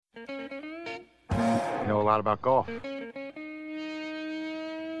You know a lot about golf.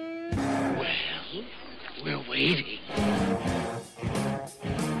 Well, we're waiting.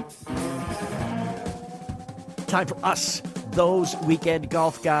 Time for us, those weekend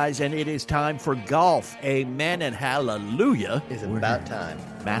golf guys, and it is time for golf. Amen and hallelujah. It's about time.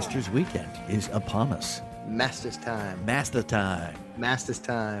 Masters weekend is upon us. Masters time. Master time. Masters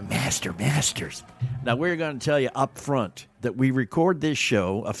time. Masters. Now, we're going to tell you up front that we record this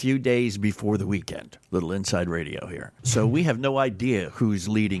show a few days before the weekend. Little inside radio here. So we have no idea who's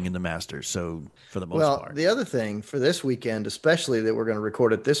leading in the Masters, so for the most part. Well, the other thing for this weekend, especially that we're going to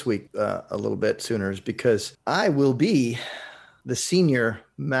record it this week a little bit sooner, is because I will be the senior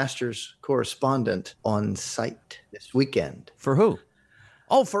Masters correspondent on site this weekend. For who?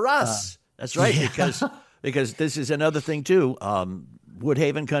 Oh, for us. That's right, yeah. because this is another thing, too.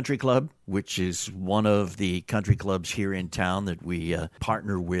 Woodhaven Country Club, which is one of the country clubs here in town that we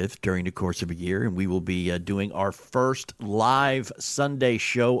partner with during the course of a year. And we will be doing our first live Sunday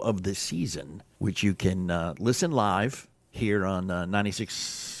show of the season, which you can listen live here on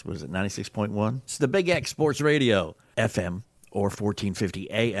 96.1? It's the Big X Sports Radio, FM, or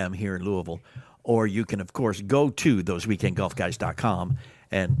 1450 AM here in Louisville. Or you can, of course, go to thoseweekendgolfguys.com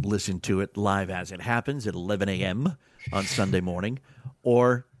and listen to it live as it happens at 11 a.m. on Sunday morning.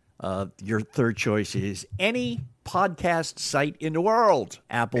 Or your third choice is any podcast site in the world.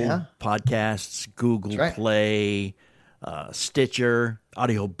 Apple Podcasts, Google Play, Stitcher,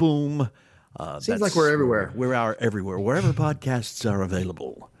 Audio Boom. Seems like we're everywhere. We are everywhere. Wherever podcasts are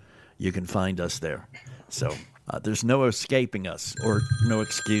available, you can find us there. So there's no escaping us or no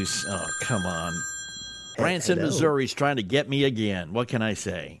excuse. Oh, come on. Branson, Missouri's trying to get me again. What can I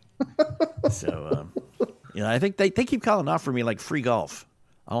say? So, I think they keep calling off for me like free golf.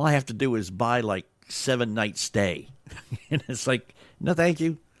 All I have to do is buy like 7-night stay. And it's like, no, thank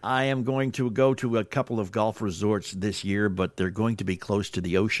you. I am going to go to a couple of golf resorts this year, but they're going to be close to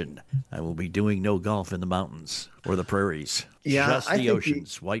the ocean. I will be doing no golf in the mountains or the prairies. Yeah, just the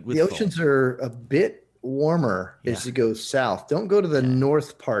oceans, white with the foam. oceans are a bit warmer as you go south. Don't go to the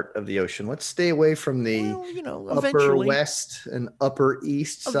north part of the ocean. Let's stay away from the upper west and upper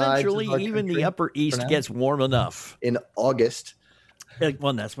east sides. Eventually, even the upper east gets warm enough. In August.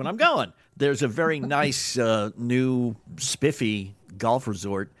 Well, that's when I'm going. There's a very nice new spiffy golf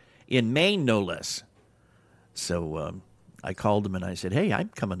resort in Maine, no less. So I called them and I said, hey, I'm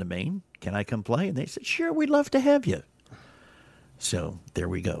coming to Maine. Can I come play? And they said, sure, we'd love to have you. So there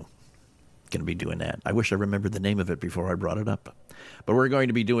we go. Going to be doing that. I wish I remembered the name of it before I brought it up. But we're going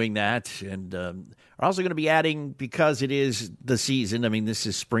to be doing that. And we're also going to be adding, because it is the season, I mean, this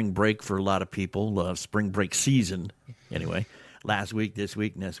is spring break for a lot of people, spring break season anyway. Last week, this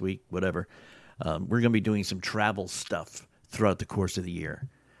week, next week, whatever. We're going to be doing some travel stuff throughout the course of the year.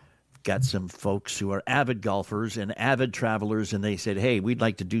 Got some folks who are avid golfers and avid travelers, and they said, hey, we'd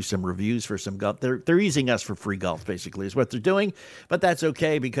like to do some reviews for some golf. They're using us for free golf, basically, is what they're doing. But that's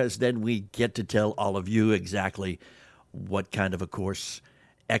okay, because then we get to tell all of you exactly what kind of a course,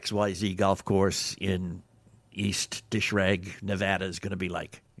 XYZ golf course in East Dishrag, Nevada is going to be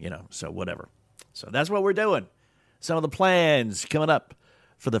like, so whatever. So that's what we're doing. Some of the plans coming up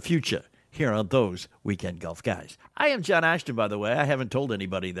for the future here on Those Weekend Golf Guys. I am John Ashton, by the way. I haven't told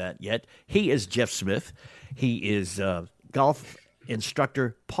anybody that yet. He is Jeff Smith. He is golf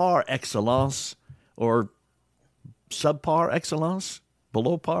instructor par excellence, or subpar excellence,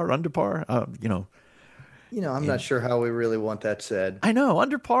 below par, under par, I'm not sure how we really want that said. I know.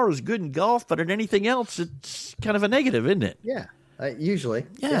 Under par is good in golf, but in anything else, it's kind of a negative, isn't it? Yeah, usually.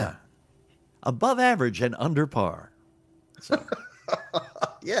 Yeah. Above average and under par. So...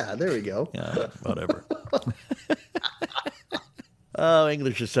 Yeah, there we go. Yeah, whatever. Oh,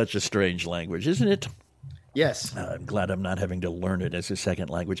 English is such a strange language, isn't it? Yes. I'm glad I'm not having to learn it as a second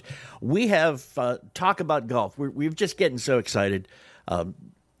language. We have talk about golf. We're just getting so excited.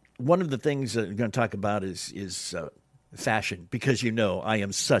 One of the things that we're going to talk about is fashion, because I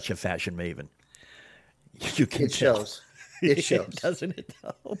am such a fashion maven. You can tell. Shows. It shows. Doesn't it,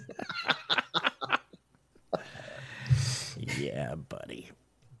 though? Yeah, buddy.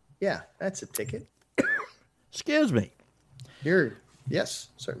 Yeah, that's a ticket. Excuse me. Yes,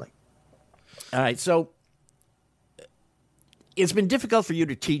 certainly. All right, so it's been difficult for you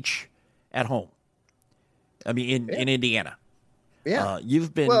to teach at home. I mean, in Indiana. Yeah.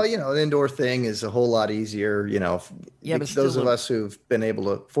 You've been... Well, the indoor thing is a whole lot easier, but those of us who've been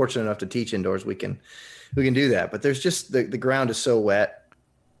fortunate enough to teach indoors, we can do that. But there's just, the ground is so wet.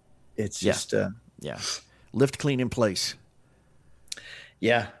 It's just... Lift clean in place.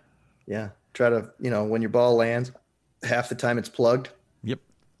 Yeah. Try to, when your ball lands, half the time it's plugged. Yep.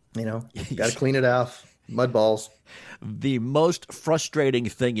 Got to clean it off. Mud balls. The most frustrating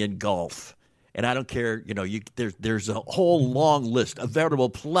thing in golf, and I don't care, there's a whole long list, a veritable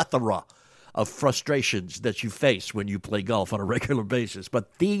plethora of frustrations that you face when you play golf on a regular basis.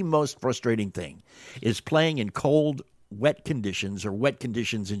 But the most frustrating thing is playing in cold, wet conditions, or wet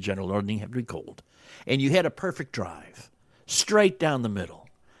conditions in general. It doesn't even have to be cold. And you hit a perfect drive, straight down the middle,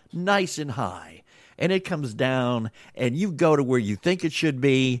 nice and high. And it comes down, and you go to where you think it should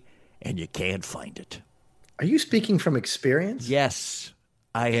be, and you can't find it. Are you speaking from experience? Yes,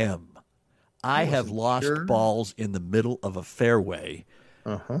 I am. I have lost balls in the middle of a fairway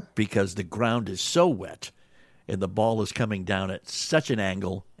because the ground is so wet and the ball is coming down at such an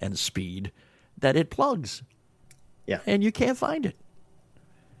angle and speed that it plugs. Yeah. And you can't find it.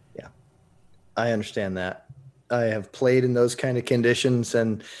 Yeah. I understand that. I have played in those kind of conditions.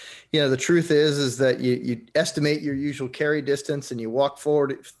 And, the truth is that you estimate your usual carry distance and you walk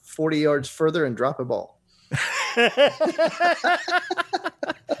forward 40 yards further and drop a ball.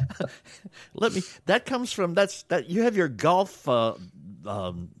 That comes from that you have your golf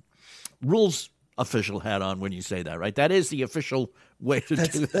rules official hat on when you say that, right? That is the official way to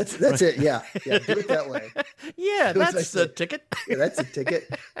do it. That's it. Yeah. Do it that way. Yeah, that's the ticket. Yeah, that's a ticket.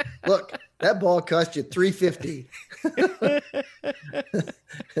 Look, that ball cost you $350.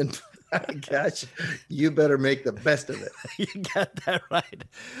 And gosh, you better make the best of it. You got that right.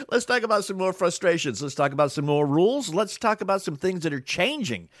 Let's talk about some more frustrations. Let's talk about some more rules. Let's talk about some things that are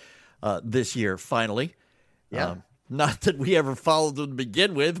changing this year, finally. Yeah. Not that we ever followed them to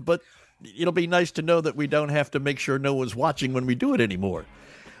begin with, but it'll be nice to know that we don't have to make sure no one's watching when we do it anymore.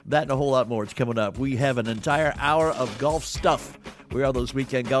 That and a whole lot more is coming up. We have an entire hour of golf stuff. We are those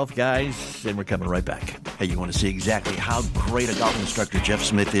weekend golf guys, and we're coming right back. Hey, you want to see exactly how great a golf instructor Jeff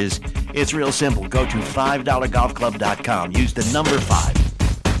Smith is? It's real simple. Go to $5golfclub.com. Use the number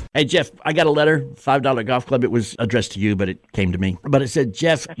 5. Hey, Jeff, I got a letter, $5 Golf Club. It was addressed to you, but it came to me. But it said,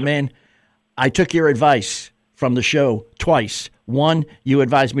 Jeff, man, I took your advice from the show twice. 1, you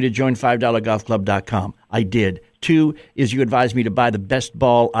advised me to join $5golfclub.com. I did. 2 is you advised me to buy the best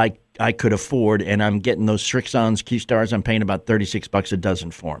ball I could afford, and I'm getting those Strixons, Q-Stars. I'm paying about $36 a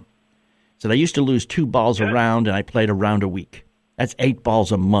dozen for them. So I used to lose 2 balls a round, and I played a round a week. That's 8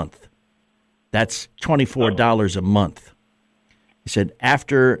 balls a month. That's $24 a month. He said,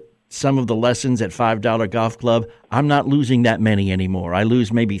 after some of the lessons at $5 Golf Club, I'm not losing that many anymore. I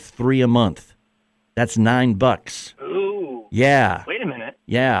lose maybe 3 a month. That's $9. Ooh. Yeah. Wait a minute.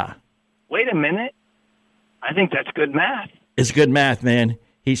 Yeah. Wait a minute. I think that's good math. It's good math, man.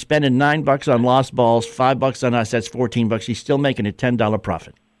 He's spending $9 on lost balls, $5 on us. That's $14. He's still making a $10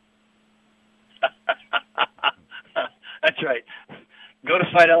 profit. That's right. Go to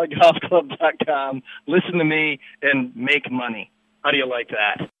 $5golfclub.com, listen to me, and make money. How do you like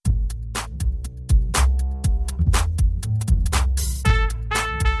that?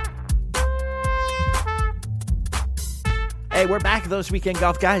 Hey, we're back, those weekend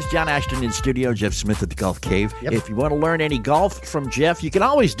golf guys. John Ashton in studio, Jeff Smith at the Golf Cave. Yep. If you want to learn any golf from Jeff, you can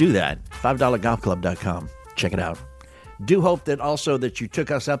always do that. $5golfclub.com. Check it out. Do hope that also that you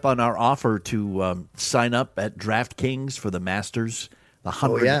took us up on our offer to sign up at DraftKings for the Masters, the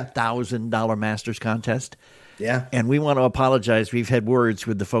 $100,000 Masters contest. Yeah. And we want to apologize. We've had words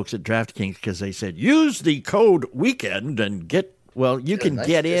with the folks at DraftKings because they said, use the code WEEKEND and get, well, you can nice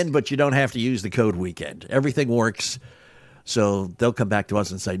get in, discount. but you don't have to use the code WEEKEND. Everything works. So they'll come back to us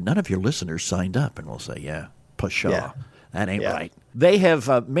and say, none of your listeners signed up. And we'll say, yeah, pshaw. Yeah. That ain't right. They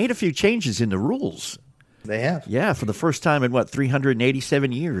have made a few changes in the rules. They have. Yeah, for the first time in,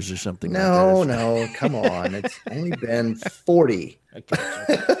 387 years or something No, like that. no, come on. It's only been 40.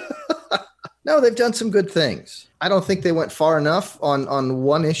 No, they've done some good things. I don't think they went far enough on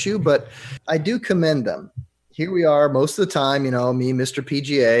one issue, but I do commend them. Here we are most of the time, me, Mr.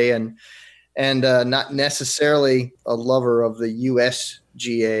 PGA, and not necessarily a lover of the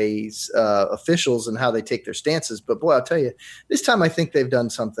USGA's officials and how they take their stances. But boy, I'll tell you, this time I think they've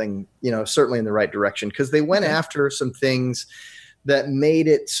done something, certainly in the right direction, because they went after some things that made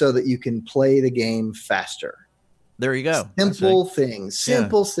it so that you can play the game faster. There you go. Simple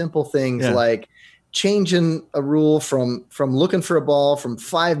things, like changing a rule from looking for a ball from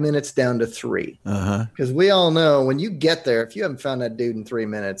 5 minutes down to 3. Because we all know when you get there, if you haven't found that dude in 3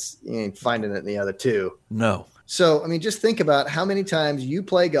 minutes, you ain't finding it in the other 2. No. So, just think about how many times you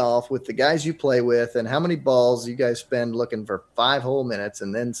play golf with the guys you play with and how many balls you guys spend looking for 5 whole minutes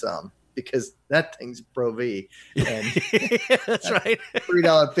and then some, because that thing's Pro V. And that's right.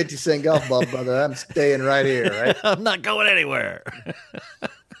 $3.50 golf ball, brother. I'm staying right here, right? I'm not going anywhere.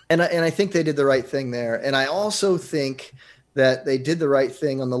 And I think they did the right thing there. And I also think that they did the right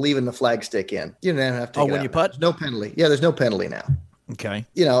thing on the leaving the flag stick in. You don't have to take it when out you now. putt? There's no penalty. Yeah, there's no penalty now. Okay.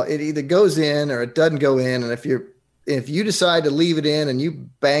 It either goes in or it doesn't go in. And if you decide to leave it in and you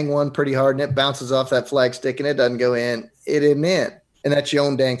bang one pretty hard and it bounces off that flag stick and it doesn't go in, it isn't in. And that's your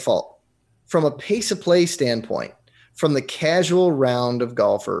own dang fault. From a pace of play standpoint, from the casual round of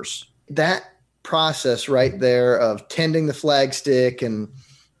golfers, that process right there of tending the flag stick and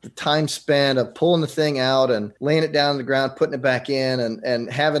the time spent of pulling the thing out and laying it down on the ground, putting it back in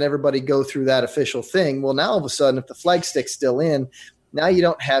and having everybody go through that official thing. Well, now all of a sudden, if the flag stick's still in, now you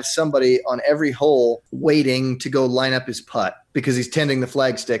don't have somebody on every hole waiting to go line up his putt because he's tending the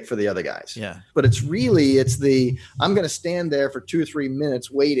flag stick for the other guys. Yeah. But it's I'm going to stand there for 2 or 3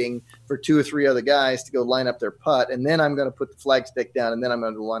 minutes waiting for 2 or 3 other guys to go line up their putt. And then I'm going to put the flag stick down and then I'm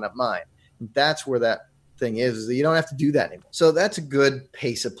going to line up mine. That's where that thing is that you don't have to do that anymore. So that's a good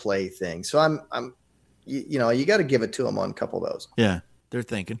pace of play thing. So you got to give it to them on a couple of those. Yeah.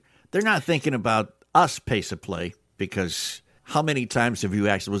 They're not thinking about us pace of play, because how many times have you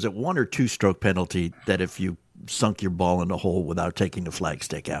actually, was it 1 or 2 stroke penalty that if you sunk your ball in the hole without taking the flag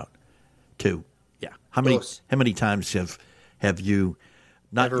stick out? 2. Yeah. How many times have you,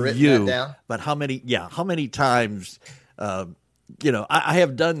 not ever written you, that down? but how many times, I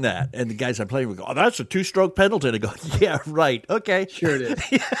have done that, and the guys I'm playing with go, "Oh, that's a 2-stroke penalty." And I go, "Yeah, right, okay, sure it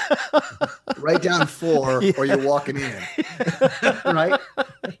is." Write down 4, or you're walking in, right?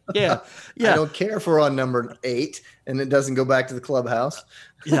 Yeah. I don't care if we're on number 8 and it doesn't go back to the clubhouse.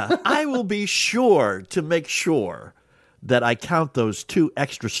 Yeah, I will be sure to make sure that I count those 2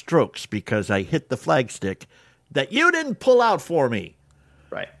 extra strokes because I hit the flag stick that you didn't pull out for me.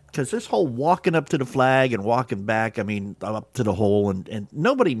 Right. Because this whole walking up to the flag and walking back, up to the hole, and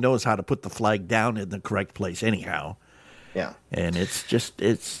nobody knows how to put the flag down in the correct place anyhow. Yeah. And it's just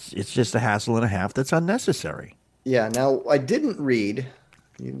a hassle and a half that's unnecessary. Yeah. Now, I didn't read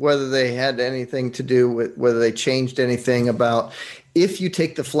whether they had anything to do with whether they changed anything about if you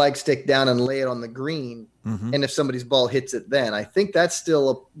take the flag stick down and lay it on the green, and if somebody's ball hits it then. I think that's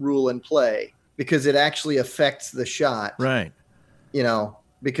still a rule in play because it actually affects the shot. Right.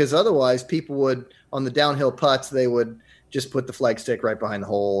 Because otherwise people would, on the downhill putts, they would just put the flag stick right behind the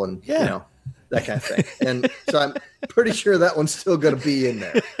hole and, that kind of thing. And so I'm pretty sure that one's still going to be in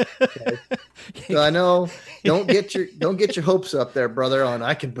there. Okay? So I know, don't get your hopes up there, brother, on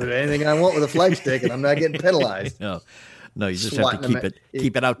I can put anything I want with a flag stick and I'm not getting penalized. No, you just have to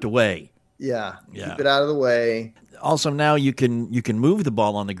keep it out the way. Yeah. Keep it out of the way. Also, now you can move the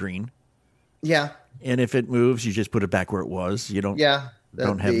ball on the green. Yeah. And if it moves, you just put it back where it was. You don't. Yeah.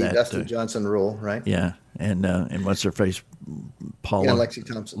 Don't have that. Dustin Johnson rule, right? Yeah, and what's her face, Paula? Yeah, Lexi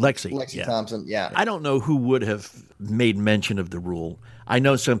Thompson. Lexi Thompson. Yeah. I don't know who would have made mention of the rule. I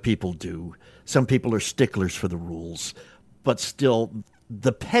know some people do. Some people are sticklers for the rules, but still,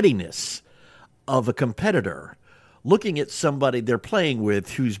 the pettiness of a competitor looking at somebody they're playing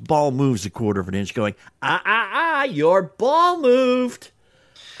with whose ball moves a quarter of an inch, going, your ball moved.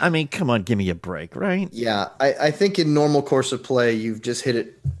 I mean, come on, give me a break, right? Yeah, I think in normal course of play, you've just hit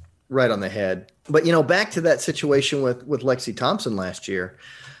it right on the head. But, back to that situation with Lexi Thompson last year,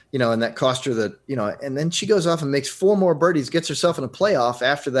 and that cost her and then she goes off and makes 4 more birdies, gets herself in a playoff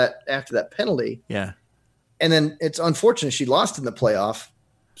after that penalty. Yeah. And then it's unfortunate she lost in the playoff.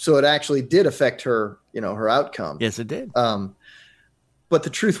 So it actually did affect her, her outcome. Yes, it did. But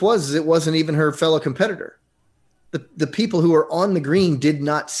the truth was it wasn't even her fellow competitor. The people who were on the green did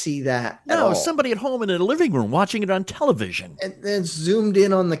not see that at all. No, somebody at home in a living room watching it on television. And then zoomed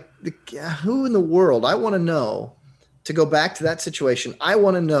in on the who in the world, I want to know, to go back to that situation, I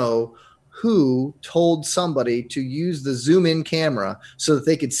want to know who told somebody to use the zoom in camera so that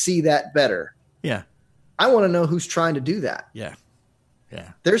they could see that better. Yeah. I want to know who's trying to do that. Yeah. Yeah.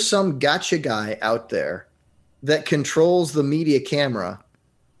 There's some gotcha guy out there that controls the media camera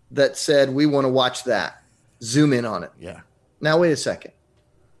that said, we want to watch that. Zoom in on it. Yeah. Now, wait a second.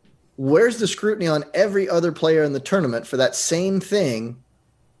 Where's the scrutiny on every other player in the tournament for that same thing?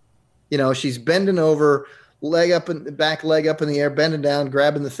 She's bending over, leg up in the air, bending down,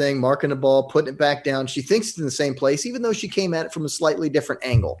 grabbing the thing, marking the ball, putting it back down. She thinks it's in the same place, even though she came at it from a slightly different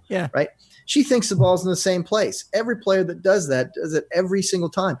angle. Yeah. Right. She thinks the ball's in the same place. Every player that does that does it every single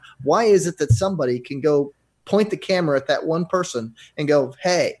time. Why is it that somebody can go point the camera at that one person and go,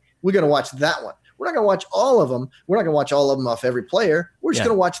 hey, we're going to watch that one? We're not going to watch all of them. We're not going to watch all of them off every player. We're just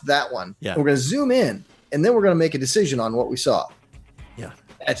going to watch that one. Yeah. We're going to zoom in, and then we're going to make a decision on what we saw. Yeah.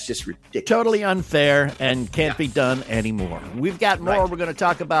 That's just ridiculous. Totally unfair and can't be done anymore. We've got more. Right. We're going to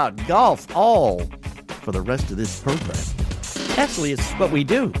talk about golf all for the rest of this program. Actually, it's what we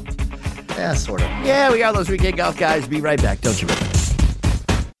do. Yeah, sort of. Yeah, we are those weekend golf guys. Be right back. Don't you worry.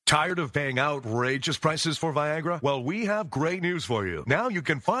 Tired of paying outrageous prices for Viagra? Well, we have great news for you. Now you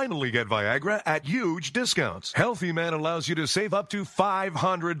can finally get Viagra at huge discounts. Healthy Man allows you to save up to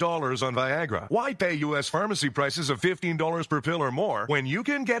 $500 on Viagra. Why pay U.S. pharmacy prices of $15 per pill or more when you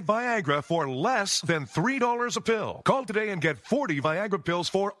can get Viagra for less than $3 a pill? Call today and get 40 Viagra pills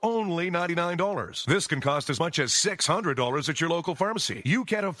for only $99. This can cost as much as $600 at your local pharmacy. You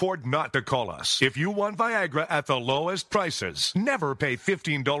can't afford not to call us. If you want Viagra at the lowest prices, never pay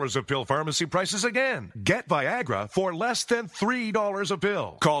 $15 a pill pharmacy prices again. Get Viagra for less than $3 a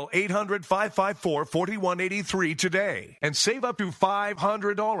pill. Call 800-554-4183 today and save up to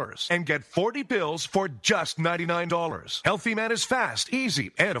 $500 and get 40 pills for just $99. Healthy Man is fast,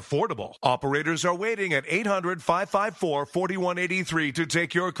 easy, and affordable. Operators are waiting at 800-554-4183 to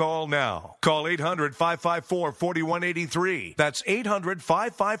take your call now. Call 800-554-4183. That's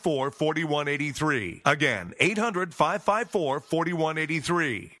 800-554-4183. Again,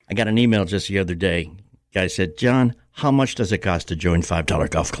 800-554-4183. I got an email just the other day. Guy said, John, how much does it cost to join $5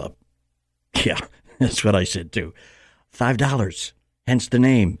 Golf Club? Yeah, that's what I said too. $5. Hence the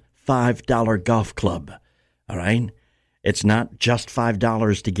name, $5 Golf Club. All right? It's not just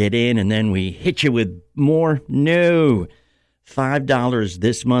 $5 to get in and then we hit you with more. No. $5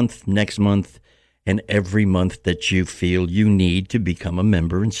 this month, next month, and every month that you feel you need to become a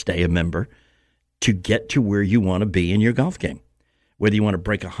member and stay a member to get to where you want to be in your golf game. Whether you want to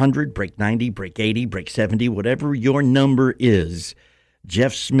break 100, break 90, break 80, break 70, whatever your number is,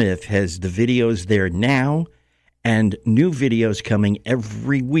 Jeff Smith has the videos there now and new videos coming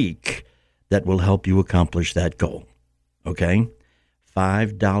every week that will help you accomplish that goal. Okay?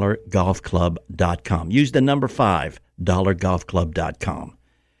 $5golfclub.com. Use the number 5, $5golfclub.com.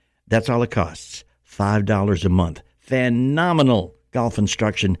 That's all it costs. $5 a month. Phenomenal golf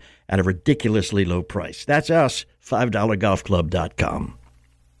instruction at a ridiculously low price. That's us, $5golfclub.com.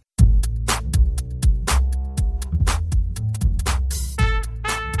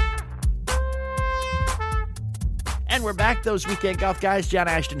 And we're back, those weekend golf guys. John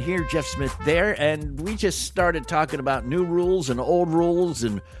Ashton here, Jeff Smith there, and we just started talking about new rules and old rules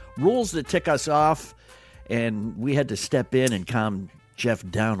and rules that tick us off, and we had to step in and calm Jeff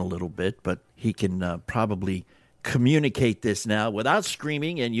down a little bit, but he can probably communicate this now without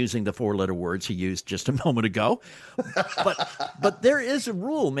screaming and using the 4-letter words he used just a moment ago. But there is a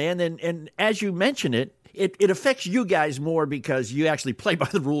rule, man, and as you mention it affects you guys more because you actually play by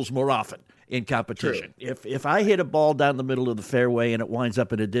the rules more often in competition. True. If I hit a ball down the middle of the fairway and it winds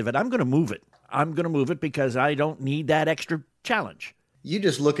up in a divot, I'm going to move it. I'm going to move it because I don't need that extra challenge. You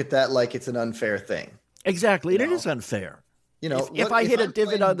just look at that like it's an unfair thing. Exactly. It is unfair. You know, if I hit a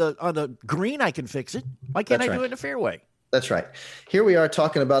divot on the green, I can fix it. Why can't I do it in the fairway? That's right. Here we are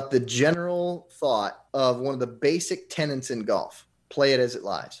talking about the general thought of one of the basic tenets in golf. Play it as it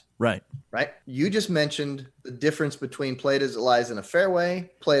lies. Right. Right. You just mentioned the difference between play it as it lies in a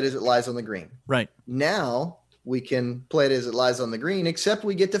fairway, play it as it lies on the green. Right. Now we can play it as it lies on the green, except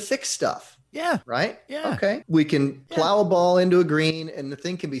we get to fix stuff. Yeah. Right? Yeah. Okay. We can plow a ball into a green and the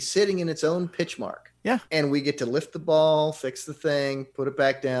thing can be sitting in its own pitch mark. Yeah. And we get to lift the ball, fix the thing, put it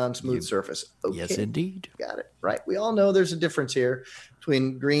back down, smooth surface. Okay. Yes, indeed. Got it. Right. We all know there's a difference here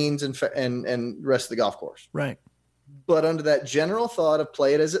between greens and the rest of the golf course. Right. But under that general thought of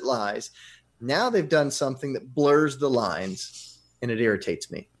play it as it lies, now they've done something that blurs the lines and it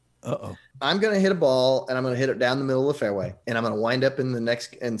irritates me. Uh-oh. I'm going to hit a ball and I'm going to hit it down the middle of the fairway and I'm going to wind up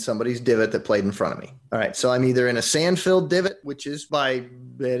in somebody's divot that played in front of me. All right. So I'm either in a sand-filled divot, which is by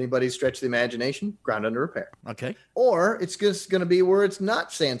anybody's stretch of the imagination, ground under repair. Okay. Or it's just going to be where it's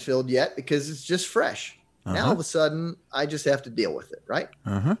not sand-filled yet because it's just fresh. Uh-huh. Now all of a sudden I just have to deal with it. Right.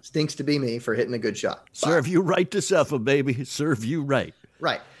 Uh-huh. Stinks to be me for hitting a good shot. Serve you right to suffer, baby. Serve you right.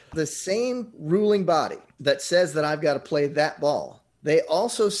 Right. The same ruling body that says that I've got to play that ball, they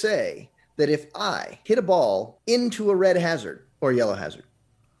also say that if I hit a ball into a red hazard or yellow hazard,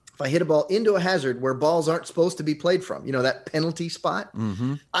 if I hit a ball into a hazard where balls aren't supposed to be played from, you know, that penalty spot,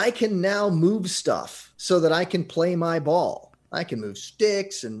 I can now move stuff so that I can play my ball. I can move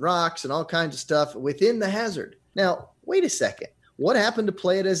sticks and rocks and all kinds of stuff within the hazard. Now, wait a second. What happened to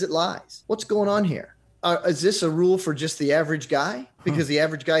play it as it lies? What's going on here? Is this a rule for just the average guy? Because the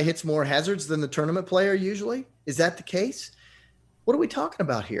average guy hits more hazards than the tournament player usually? Is that the case? What are we talking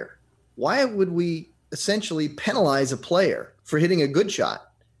about here? Why would we essentially penalize a player for hitting a good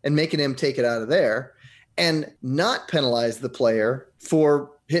shot and making him take it out of there and not penalize the player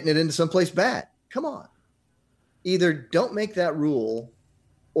for hitting it into someplace bad? Come on. Either don't make that rule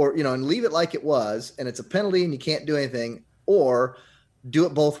or, you know, and leave it like it was and it's a penalty and you can't do anything, or do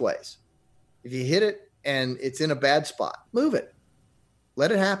it both ways. If you hit it and it's in a bad spot, move it.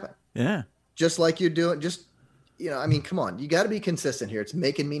 Let it happen. Yeah. Just like you're doing. Just, I mean, come on. You got to be consistent here. It's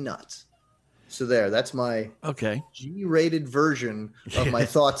making me nuts. So that's my G-rated version of my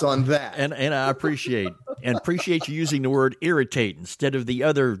thoughts on that. And I appreciate you using the word irritate instead of the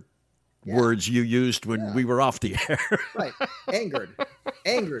other words you used when we were off the air. Right.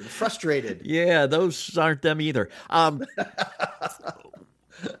 Angered, frustrated. Yeah, those aren't them either.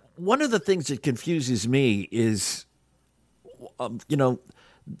 One of the things that confuses me is,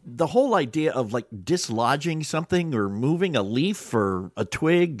 the whole idea of like dislodging something or moving a leaf or a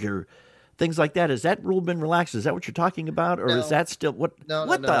twig or things like that. Has that rule been relaxed? Is that what you're talking about? Or is that still what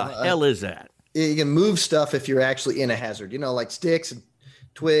the hell is that? You can move stuff if you're actually in a hazard, like sticks and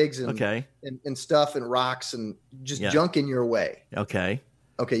twigs and stuff and rocks and just junk in your way. Okay,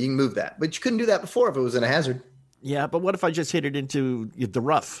 you can move that. But you couldn't do that before if it was in a hazard. Yeah, but what if I just hit it into the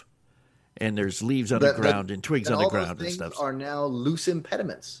rough and there's leaves on the ground and twigs on the ground and stuff? Are now loose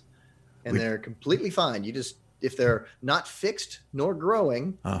impediments, and they're completely fine. You just, if they're not fixed nor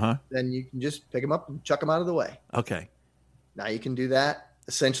growing, then you can just pick them up and chuck them out of the way. Okay. Now you can do that.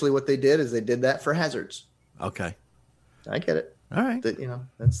 Essentially what they did is they did that for hazards. Okay. I get it. All right.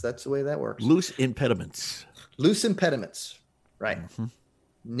 That's the way that works. Loose impediments. Right. Mm-hmm.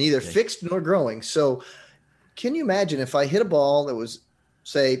 Neither fixed nor growing. So can you imagine if I hit a ball that was,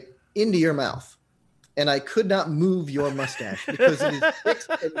 say, into your mouth and I could not move your mustache because it is fixed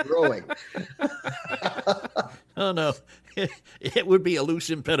and growing? Oh, no. It would be a loose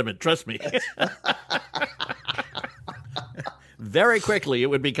impediment. Trust me. Very quickly, it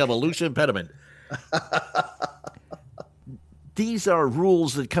would become a loose impediment. These are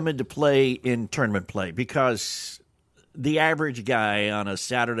rules that come into play in tournament play because the average guy on a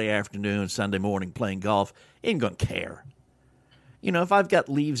Saturday afternoon, Sunday morning playing golf ain't going to care. If I've got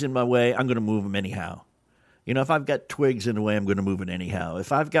leaves in my way, I'm going to move them anyhow. If I've got twigs in the way, I'm going to move it anyhow.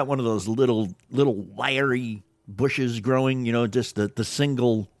 If I've got one of those little wiry bushes growing, just the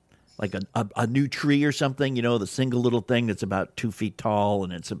single, like a new tree or something, the single little thing that's about 2 feet tall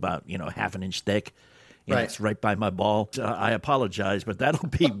and it's about, half an inch thick. And it's right by my ball. I apologize, but that'll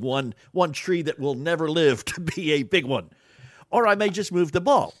be one tree that will never live to be a big one. Or I may just move the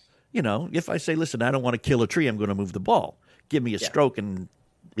ball. If I say, listen, I don't want to kill a tree, I'm going to move the ball. Give me a stroke and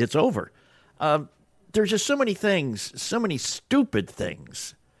it's over. There's just so many things, so many stupid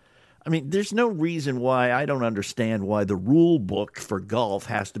things. I mean, there's no reason why I don't understand why the rule book for golf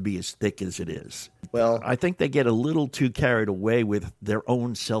has to be as thick as it is. Well, I think they get a little too carried away with their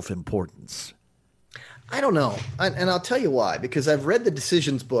own self-importance. I don't know. And I'll tell you why, because I've read the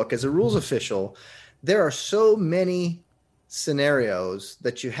decisions book as a rules official. There are so many scenarios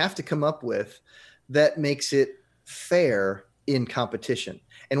that you have to come up with that makes it fair in competition.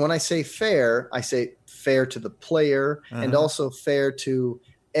 And when I say fair to the player and also fair to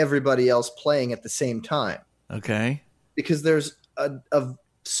everybody else playing at the same time. Okay. Because there's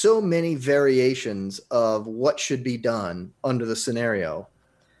so many variations of what should be done under the scenario.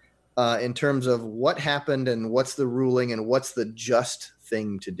 In terms of what happened and what's the ruling and what's the just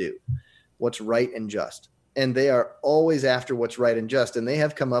thing to do, what's right and just. And they are always after what's right and just. And they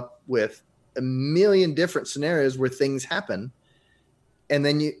have come up with a million different scenarios where things happen. And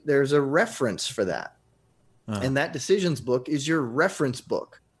then there's a reference for that. And that decisions book is your reference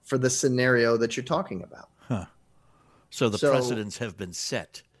book for the scenario that you're talking about. So the precedents have been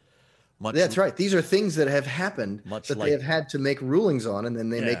set. That's right. These are things that have happened that they have had to make rulings on, and then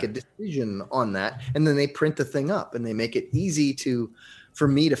they make a decision on that, and then they print the thing up, and they make it easy for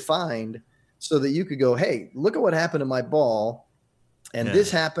me to find so that you could go, hey, look at what happened to my ball, and this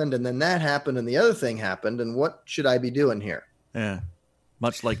happened, and then that happened, and the other thing happened, and what should I be doing here? Yeah,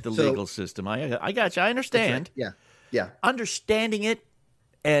 much like the legal system. I got you. I understand. Right. Yeah. Understanding it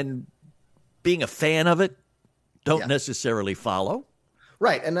and being a fan of it don't necessarily follow.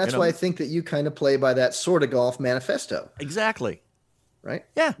 Right, and that's why I think that you kind of play by that sort of golf manifesto. Exactly. Right?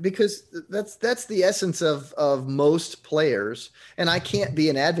 Yeah. Because that's the essence of most players, and I can't be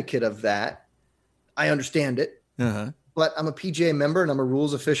an advocate of that. I understand it, but I'm a PGA member and I'm a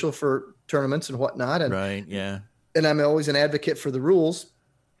rules official for tournaments and whatnot. And, right, yeah. And I'm always an advocate for the rules,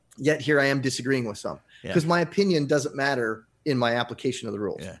 yet here I am disagreeing with some. Because my opinion doesn't matter in my application of the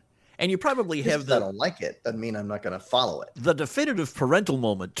rules. Yeah. And you probably have I don't like it. Doesn't mean I'm not going to follow it. The definitive parental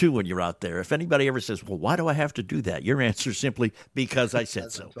moment, too, when you're out there. If anybody ever says, well, why do I have to do that? Your answer is simply, because I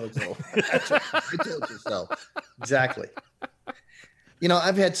said so. I told you so. Exactly.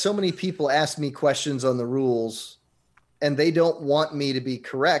 I've had so many people ask me questions on the rules, and they don't want me to be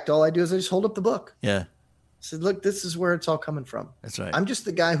correct. All I do is I just hold up the book. Yeah. said, look, this is where it's all coming from. That's right. I'm just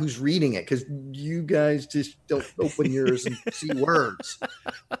the guy who's reading it because you guys just don't open yours and see words.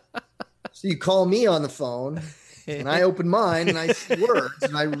 So you call me on the phone and I open mine and I see words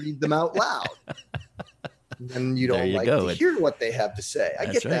and I read them out loud. And you don't to hear what they have to say. I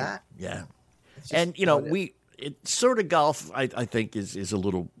get that. Yeah. And, sort of golf, I think, is a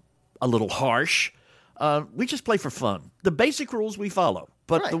little harsh. We just play for fun. The basic rules we follow.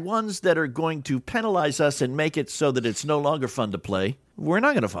 But the ones that are going to penalize us and make it so that it's no longer fun to play, we're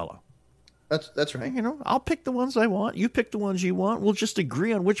not going to follow. That's right. I'll pick the ones I want. You pick the ones you want. We'll just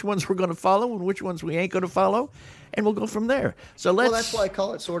agree on which ones we're going to follow and which ones we ain't going to follow, and we'll go from there. So that's why I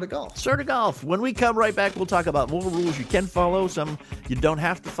call it Sort of Golf. Sort of Golf. When we come right back, we'll talk about more rules you can follow, some you don't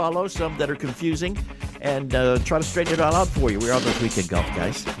have to follow, some that are confusing, and try to straighten it all out for you. We're on those weekend golf,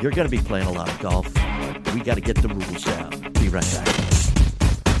 guys. You're going to be playing a lot of golf. We got to get the rules down. Be right back.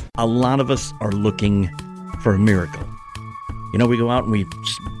 A lot of us are looking for a miracle. We go out and we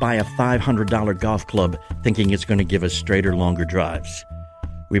buy a $500 golf club thinking it's going to give us straighter, longer drives.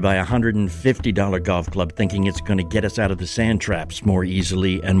 We buy a $150 golf club thinking it's going to get us out of the sand traps more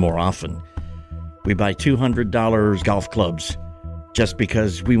easily and more often. We buy $200 golf clubs just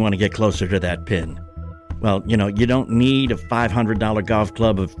because we want to get closer to that pin. Well, you don't need a $500 golf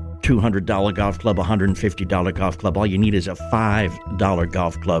club, a $200 golf club, a $150 golf club. All you need is a $5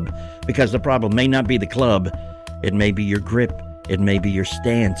 golf club because the problem may not be the club. It may be your grip. It may be your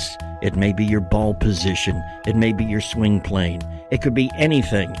stance. It may be your ball position. It may be your swing plane. It could be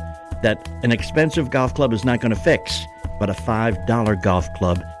anything that an expensive golf club is not going to fix, but a $5 golf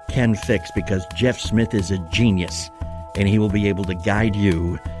club can fix because Jeff Smith is a genius and he will be able to guide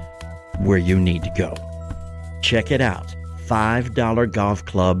you where you need to go. Check it out,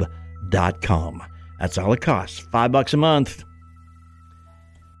 $5golfclub.com. That's all it costs, $5 a month.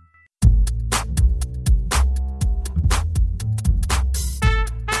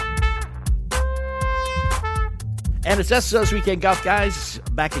 And it's SSO's Weekend Golf, guys.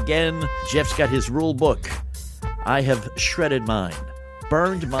 Back again. Jeff's got his rule book. I have shredded mine,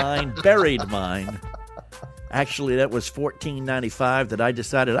 burned mine, buried mine. Actually, that was $14.95 that I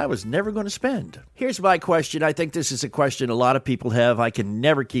decided I was never going to spend. Here's my question. I think this is a question a lot of people have. I can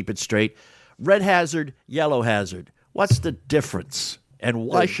never keep it straight. Red hazard, yellow hazard. What's the difference? And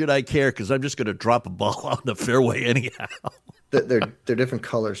why should I care? Because I'm just going to drop a ball on the fairway anyhow. They're different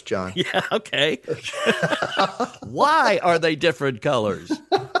colors, John. Yeah, okay. Why are they different colors?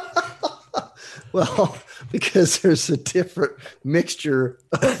 Well, because there's a different mixture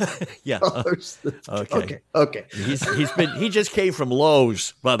of colors. Okay. He just came from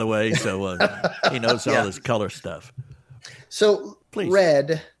Lowe's, by the way, so he knows all this color stuff. So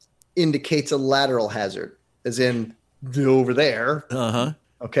red indicates a lateral hazard, as in over there. Uh-huh.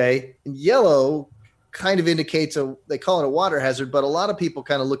 Okay. And yellow kind of indicates they call it a water hazard, but a lot of people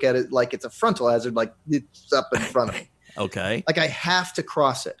kind of look at it like it's a frontal hazard, like it's up in front of me. Okay. Like I have to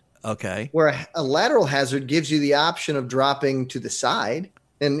cross it. Okay. Where a lateral hazard gives you the option of dropping to the side.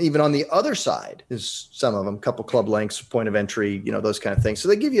 And even on the other side is some of them, couple club lengths, point of entry, those kind of things. So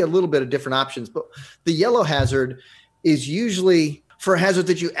they give you a little bit of different options. But the yellow hazard is usually for a hazard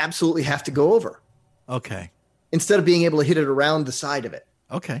that you absolutely have to go over. Okay. Instead of being able to hit it around the side of it.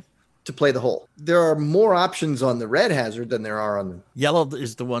 Okay. To play the hole. There are more options on the red hazard than there are on the yellow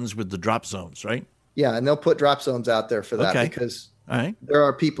is the ones with the drop zones, right? Yeah, and they'll put drop zones out there for that because there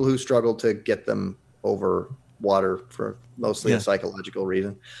are people who struggle to get them over water for mostly a psychological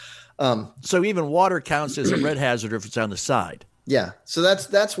reason. So even water counts as a red hazard if it's on the side. Yeah, so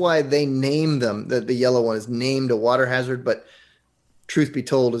that's why they name them. The yellow one is named a water hazard, but truth be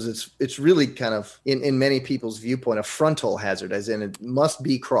told is it's really kind of in many people's viewpoint a frontal hazard, as in it must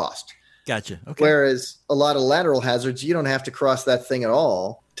be crossed. Gotcha. Okay. Whereas a lot of lateral hazards, you don't have to cross that thing at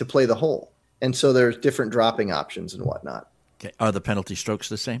all to play the hole. And so there's different dropping options and whatnot. Okay. Are the penalty strokes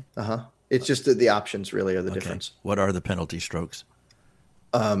the same? Uh-huh. It's just the options really are the difference. What are the penalty strokes?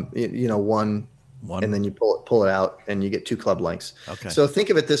 One, and then you pull it out and you get 2 club lengths. Okay. So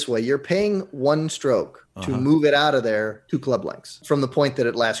think of it this way. You're paying 1 stroke to move it out of there 2 club lengths from the point that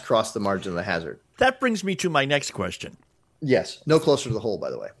it last crossed the margin of the hazard. That brings me to my next question. Yes. No closer to the hole, by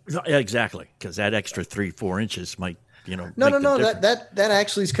the way. Yeah, exactly. Because that extra 3-4 inches might, No. That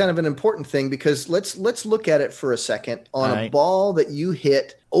actually is kind of an important thing because let's look at it for a second on a ball that you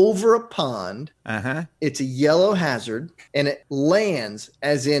hit over a pond. Uh-huh. It's a yellow hazard and it lands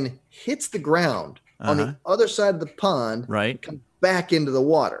as in hits the ground on the other side of the pond. Right. And comes back into the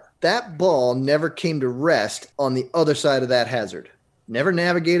water. That ball never came to rest on the other side of that hazard. Never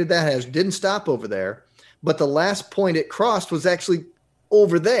navigated that hazard. Didn't stop over there. But the last point it crossed was actually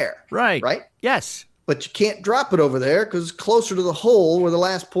over there. Right. Right? Yes. but you can't drop it over there because it's closer to the hole where the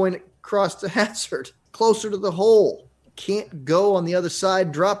last point it crossed the hazard. Closer to the hole. Can't go on the other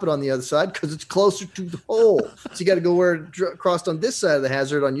side, drop it on the other side because it's closer to the hole. So you got to go where it crossed on this side of the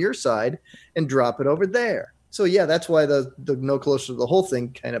hazard on your side and drop it over there. So yeah, that's why the no closer to the hole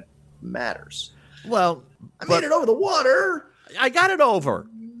thing kind of matters. Well, I made it over the water. I got it over.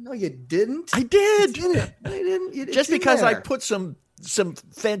 No, you didn't. I did. You didn't. No, you didn't. It's just because I put some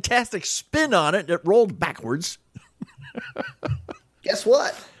fantastic spin on it, it rolled backwards. Guess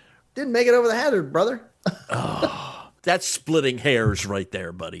what? Didn't make it over the hazard, brother. Oh, that's splitting hairs right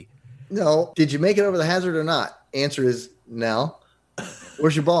there, buddy. No. Did you make it over the hazard or not? Answer is no.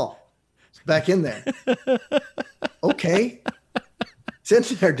 Where's your ball? It's back in there. Okay. It's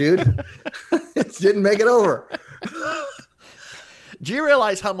in there, dude. It didn't make it over. Do you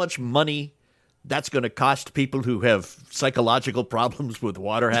realize how much money that's going to cost people who have psychological problems with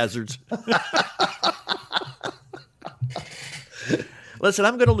water hazards? Listen,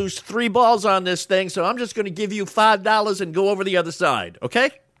 I'm going to lose 3 balls on this thing, so I'm just going to give you $5 and go over the other side,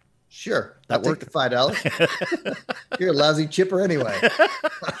 okay? Sure. I'll take the $5. You're a lousy chipper anyway.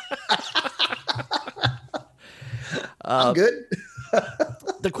 I'm good.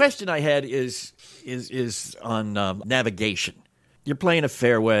 The question I had is on navigation. You're playing a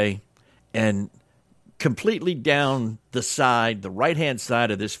fairway, and completely down the side, the right-hand side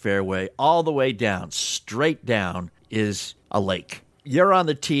of this fairway, all the way down, straight down, is a lake. You're on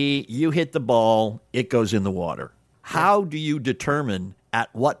the tee, you hit the ball, it goes in the water. How do you determine at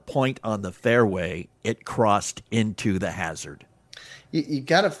what point on the fairway it crossed into the hazard? You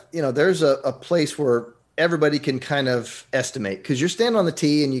got to, there's a place where everybody can kind of estimate because you're standing on the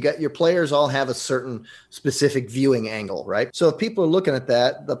tee and you got your players all have a certain specific viewing angle, right? So if people are looking at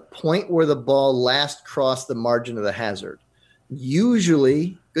that, the point where the ball last crossed the margin of the hazard,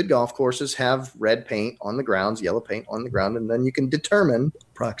 usually good golf courses have red paint on the grounds, yellow paint on the ground, and then you can determine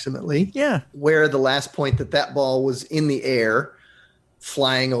approximately where the last point that ball was in the air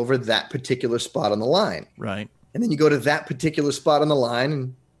flying over that particular spot on the line. Right. And then you go to that particular spot on the line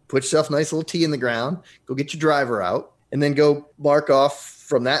and put yourself a nice little tee in the ground, go get your driver out, and then go mark off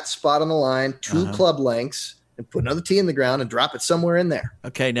from that spot on the line 2 club lengths and put another tee in the ground and drop it somewhere in there.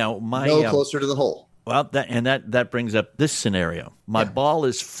 Okay, now closer to the hole. Well, that brings up this scenario. My ball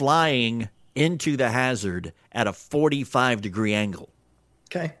is flying into the hazard at a 45-degree angle.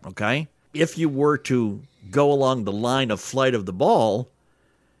 Okay? If you were to go along the line of flight of the ball,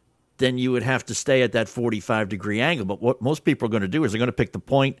 then you would have to stay at that 45-degree angle. But what most people are going to do is they're going to pick the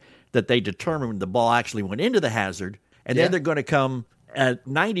point that they determined the ball actually went into the hazard, and then they're going to come at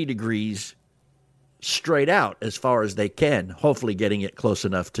 90 degrees straight out as far as they can, hopefully getting it close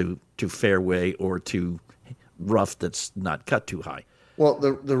enough to fairway or to rough that's not cut too high. Well,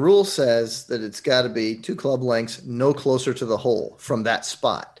 the rule says that it's got to be 2 club lengths no closer to the hole from that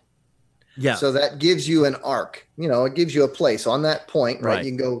spot. Yeah. So that gives you an arc. It gives you a place on that point, right? You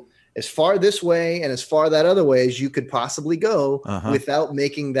can go as far this way and as far that other way as you could possibly go without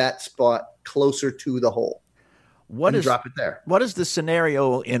making that spot closer to the hole. Drop it there. What is the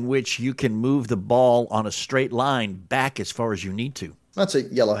scenario in which you can move the ball on a straight line back as far as you need to? That's a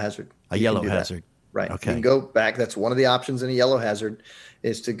yellow hazard. A yellow hazard. Right. Okay. You can go back. That's one of the options in a yellow hazard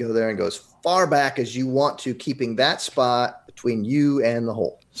is to go there and go as far back as you want to, keeping that spot between you and the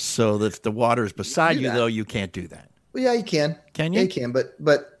hole. So if the water's beside you, though, you can't do that. Well, yeah, you can. Can you? Yeah, you can,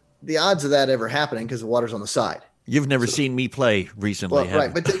 but the odds of that ever happening because the water's on the side. You've never seen me play recently, well,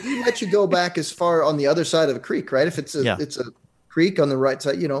 right? But they let you go back as far on the other side of a creek, right? If it's a creek on the right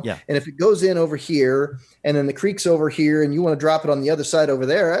side, and if it goes in over here and then the creek's over here and you want to drop it on the other side over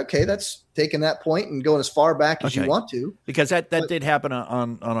there, okay, that's taking that point and going as far back as you want to. Because that did happen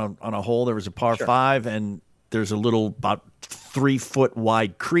on a hole. There was a par 5 and there's a little about 3 foot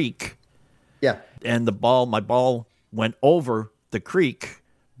wide creek. Yeah. And my ball went over the creek,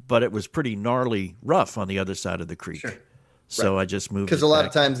 but it was pretty gnarly rough on the other side of the creek. Sure. So I just moved it because a lot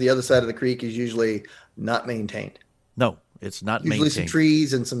of times the other side of the creek is usually not maintained. No, it's not usually maintained. Some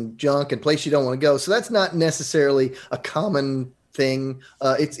trees and some junk and place you don't want to go. So that's not necessarily a common thing.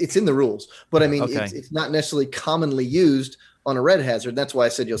 It's in the rules, but I mean, it's not necessarily commonly used on a red hazard. That's why I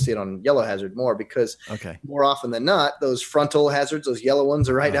said you'll see it on yellow hazard more because more often than not, those frontal hazards, those yellow ones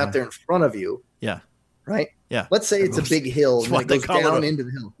are right out there in front of you. Yeah. Right? Yeah. Let's say it's a big hill and it goes down into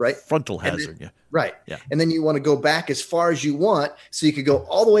the hill, right? Frontal hazard, Right. Yeah. And then you want to go back as far as you want so you could go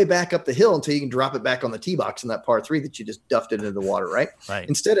all the way back up the hill until you can drop it back on the tee box in that par 3 that you just duffed it into the water, right? Right.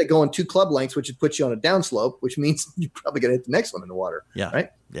 Instead of going 2 club lengths, which would put you on a downslope, which means you're probably going to hit the next one in the water. Yeah.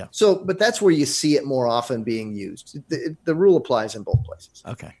 Right? Yeah. So, but that's where you see it more often being used. The rule applies in both places.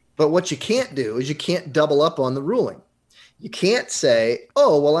 Okay. But what you can't do is you can't double up on the ruling. You can't say,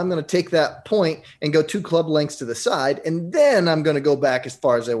 oh, well, I'm going to take that point and go 2 club lengths to the side, and then I'm going to go back as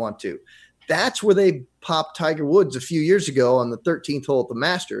far as I want to. That's where they popped Tiger Woods a few years ago on the 13th hole at the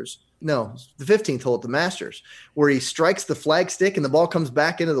Masters. No, the 15th hole at the Masters, where he strikes the flag stick and the ball comes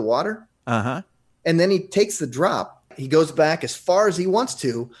back into the water. Uh-huh. And then he takes the drop. He goes back as far as he wants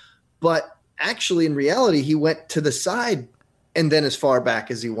to, but actually in reality, he went to the side and then as far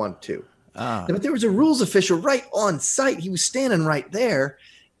back as he wanted to. But there was a rules official right on site. He was standing right there.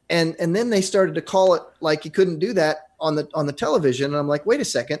 And then they started to call it like you couldn't do that on the television. And I'm like, wait a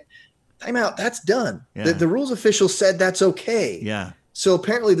second, time out. That's done. Yeah. The rules official said that's okay. Yeah. So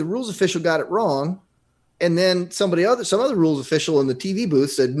apparently the rules official got it wrong. And then some other rules official in the TV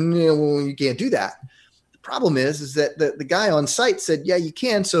booth said, no, you can't do that. The problem is that the guy on site said, yeah, you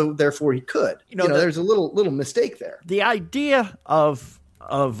can. So therefore he could. There's a little mistake there. The idea of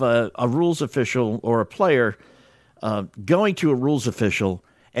a rules official or a player going to a rules official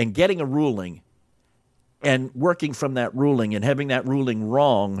and getting a ruling and working from that ruling and having that ruling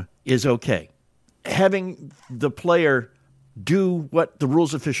wrong is okay. Having the player do what the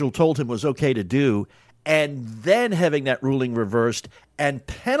rules official told him was okay to do and then having that ruling reversed and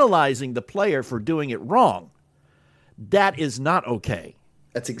penalizing the player for doing it wrong, that is not okay.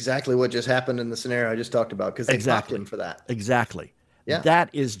 That's exactly what just happened in the scenario I just talked about, because they popped him for that. Exactly. Yeah. That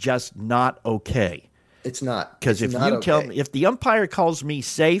is just not okay. It's not. Because if you tell me, if the umpire calls me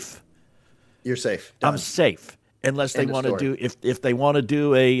safe, you're safe. Done. I'm safe. Unless they want to story. do, if they want to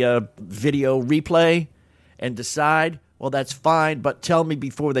do a video replay and decide, well, that's fine, but tell me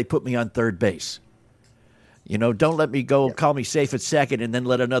before they put me on third base. Don't let me go call me safe at second and then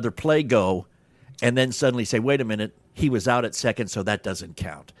let another play go and then suddenly say, wait a minute, he was out at second, so that doesn't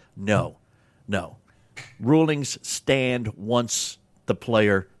count. No. Rulings stand once the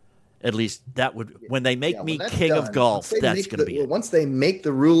player, at least that would, when they make me king done. of golf, that's going to be it. Once they make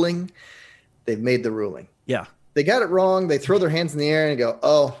the ruling, they've made the ruling. Yeah. They got it wrong. They throw their hands in the air and go,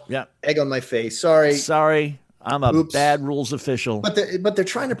 oh, yeah, egg on my face. Sorry. I'm a bad rules official. But they're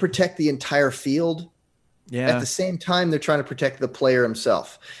trying to protect the entire field. Yeah. At the same time, they're trying to protect the player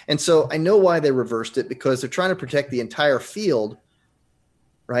himself. And so I know why they reversed it, because they're trying to protect the entire field,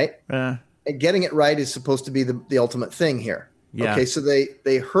 right? And getting it right is supposed to be the ultimate thing here. Yeah. Okay, so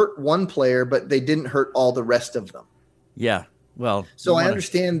they hurt one player, but they didn't hurt all the rest of them. Yeah. Well, so I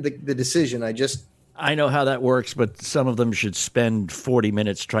understand the decision. I know how that works, but some of them should spend 40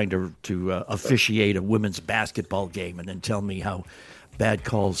 minutes trying to officiate a women's basketball game and then tell me how bad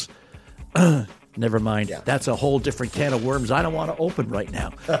calls. Never mind. Yeah. That's a whole different can of worms I don't want to open right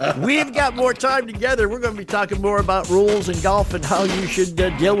now. We've got more time together. We're going to be talking more about rules in golf and how you should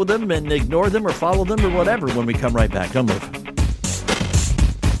deal with them and ignore them or follow them or whatever when we come right back. Don't move.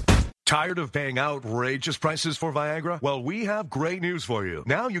 Tired of paying outrageous prices for Viagra? Well, we have great news for you.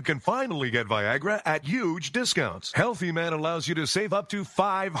 Now you can finally get Viagra at huge discounts. Healthy Man allows you to save up to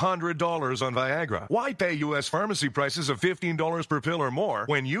 $500 on Viagra. Why pay U.S. pharmacy prices of $15 per pill or more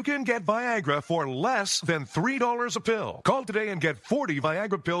when you can get Viagra for less than $3 a pill? Call today and get 40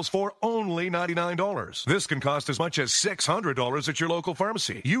 Viagra pills for only $99. This can cost as much as $600 at your local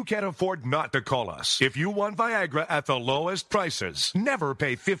pharmacy. You can't afford not to call us. If you want Viagra at the lowest prices, never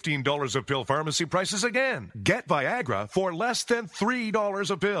pay $15 a pill pharmacy prices again. Get Viagra for less than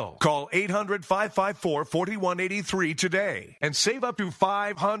 $3 a pill. Call 800-554-4183 today and save up to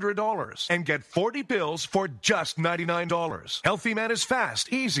 $500 and get 40 pills for just $99. Healthy Man is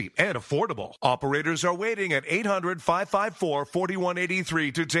fast, easy, and affordable. Operators are waiting at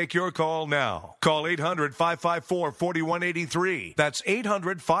 800-554-4183 to take your call now. Call 800-554-4183. That's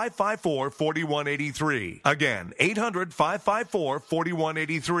 800-554-4183. Again,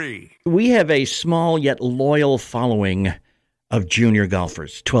 800-554-4183. We have a small yet loyal following of junior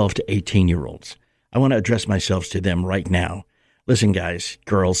golfers, 12 to 18-year-olds. I want to address myself to them right now. Listen, guys,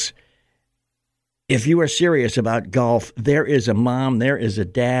 girls, if you are serious about golf, there is a mom, there is a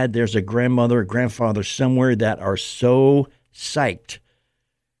dad, there's a grandmother, a grandfather somewhere that are so psyched,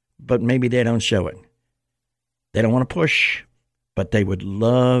 but maybe they don't show it. They don't want to push, but they would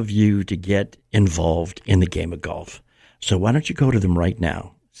love you to get involved in the game of golf. So why don't you go to them right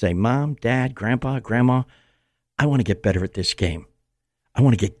now? Say, Mom, Dad, Grandpa, Grandma, I want to get better at this game. I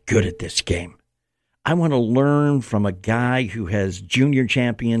want to get good at this game. I want to learn from a guy who has junior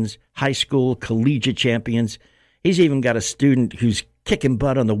champions, high school, collegiate champions. He's even got a student who's kicking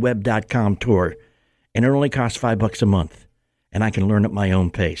butt on the web.com tour, and it only costs $5 a month, and I can learn at my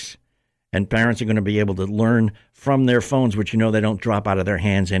own pace. And parents are going to be able to learn from their phones, which they don't drop out of their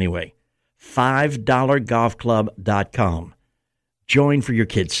hands anyway. $5golfclub.com. Join for your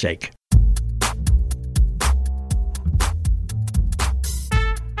kids' sake.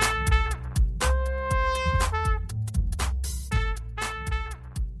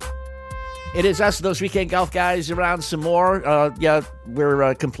 It is us, those weekend golf guys, around some more.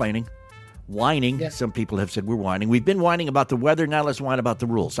 We're complaining, whining. Yeah. Some people have said we're whining. We've been whining about the weather. Now let's whine about the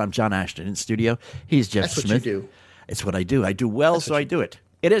rules. I'm John Ashton in studio. He's Jeff Smith. That's what you do. It's what I do. I do well, so I do it.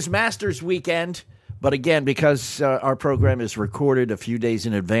 It is Masters weekend, but again, because our program is recorded a few days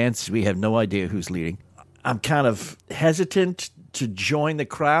in advance, we have no idea who's leading. I'm kind of hesitant to join the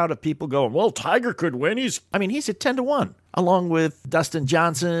crowd of people going, well, Tiger could win. He's at 10-1, along with Dustin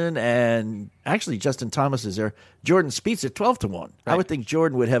Johnson, and actually Justin Thomas is there. Jordan Spieth's at 12-1. Right. I would think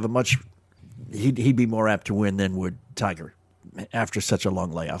Jordan would have he'd be more apt to win than would Tiger after such a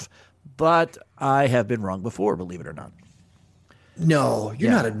long layoff. But I have been wrong before, believe it or not. No,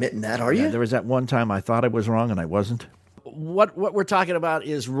 you're not admitting that, are you? There was that one time I thought I was wrong and I wasn't. What we're talking about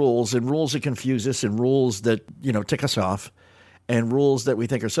is rules, and rules that confuse us, and rules that, tick us off, and rules that we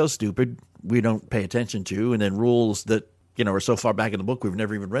think are so stupid we don't pay attention to, and then rules that, are so far back in the book we've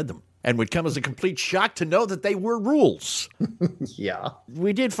never even read them, and would come as a complete shock to know that they were rules. Yeah.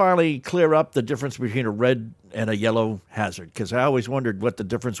 We did finally clear up the difference between a red and a yellow hazard, because I always wondered what the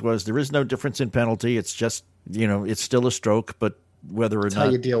difference was. There is no difference in penalty. It's just, it's still a stroke, but whether or not how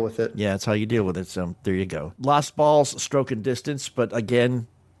you deal with it. Yeah, it's how you deal with it. So there you go. Lost balls, stroke and distance, but again,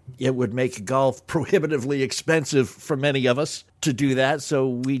 it would make golf prohibitively expensive for many of us to do that. So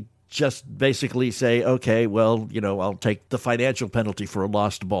we just basically say, okay, well, I'll take the financial penalty for a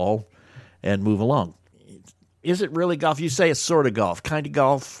lost ball and move along. Is it really golf? You say it's sort of golf, kind of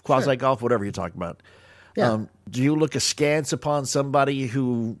golf, quasi-golf, whatever you're talking about. Yeah. Do you look askance upon somebody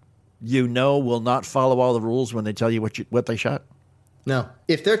who will not follow all the rules when they tell you what they shot? No.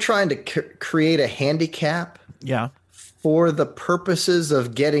 If they're trying to create a handicap for the purposes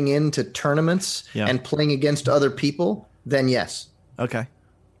of getting into tournaments and playing against other people, then yes. Okay.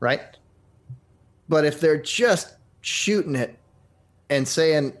 Right? But if they're just shooting it and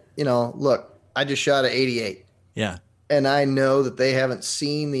saying, look, I just shot an 88. Yeah. And I know that they haven't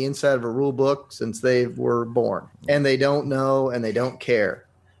seen the inside of a rule book since they were born. And they don't know and they don't care.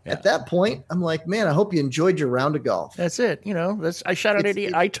 Yeah. At that point, I'm like, man, I hope you enjoyed your round of golf. That's it. I shot an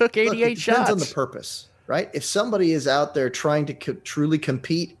 88. I took 88 shots. It depends on the purpose, right? If somebody is out there trying to truly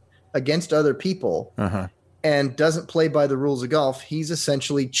compete against other people and doesn't play by the rules of golf, he's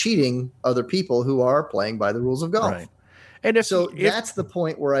essentially cheating other people who are playing by the rules of golf. Right. And that's the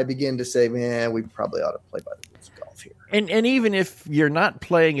point where I begin to say, man, we probably ought to play by the rules of golf here. And even if you're not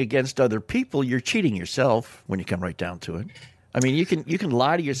playing against other people, you're cheating yourself when you come right down to it. I mean, you can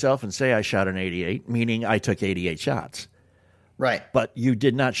lie to yourself and say I shot an 88, meaning I took 88 shots. Right. But you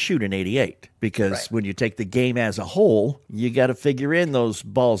did not shoot an 88 because when you take the game as a whole, you got to figure in those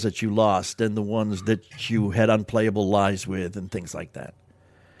balls that you lost and the ones that you had unplayable lies with and things like that.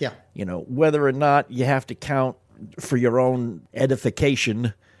 Yeah. Whether or not you have to count for your own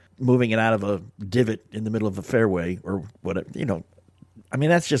edification, moving it out of a divot in the middle of a fairway or whatever,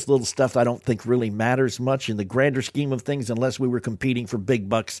 that's just little stuff I don't think really matters much in the grander scheme of things unless we were competing for big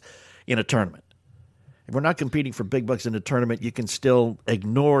bucks in a tournament. If we're not competing for big bucks in a tournament, you can still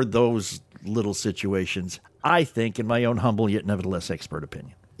ignore those little situations, I think, in my own humble yet nevertheless expert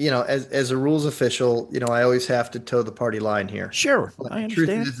opinion. As a rules official, I always have to toe the party line here. Sure, I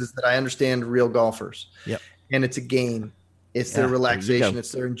understand. The truth is that I understand real golfers. Yep. And it's a game. It's their relaxation.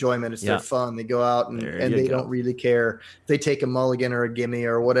 It's their enjoyment. It's their fun. They go out and they don't really care. They take a mulligan or a gimme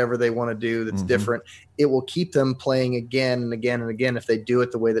or whatever they want to do that's different. It will keep them playing again and again and again if they do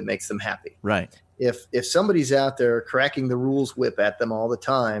it the way that makes them happy. Right. If somebody's out there cracking the rules whip at them all the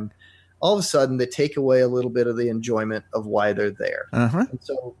time, all of a sudden they take away a little bit of the enjoyment of why they're there. And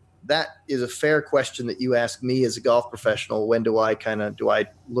so that is a fair question that you ask me as a golf professional. When do I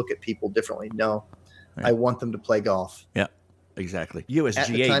look at people differently? No, I want them to play golf. Yeah. Exactly. USGA at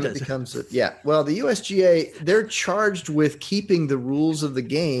the time does. It becomes well, the USGA, they're charged with keeping the rules of the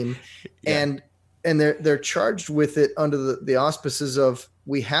game, and they're charged with it under the auspices of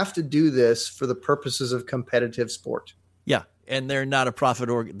we have to do this for the purposes of competitive sport. Yeah, and they're not a profit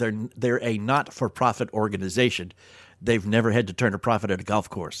they're a not-for-profit organization. They've never had to turn a profit at a golf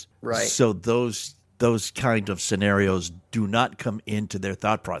course. Right. So those kind of scenarios do not come into their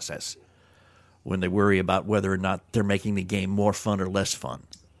thought process when they worry about whether or not they're making the game more fun or less fun.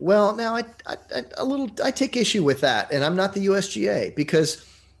 Well, now I take issue with that, and I'm not the USGA because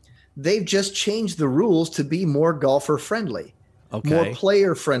they've just changed the rules to be more golfer friendly, more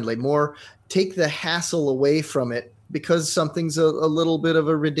player friendly, more take the hassle away from it because something's a little bit of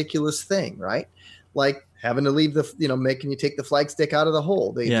a ridiculous thing, right? like having to leave making you take the flagstick out of the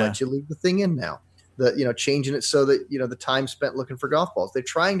hole. They let you leave the thing in now. Changing it so that, the time spent looking for golf balls. They're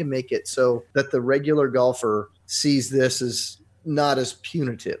trying to make it so that the regular golfer sees this as not as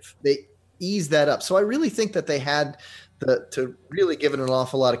punitive. They ease that up. So I really think that they had to really give it an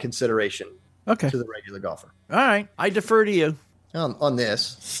awful lot of consideration to the regular golfer. All right. I defer to you. On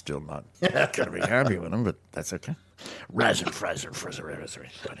this. Still not going to be happy with them, but that's okay. All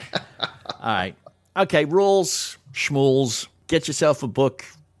right. Okay, rules, schmools. Get yourself a book.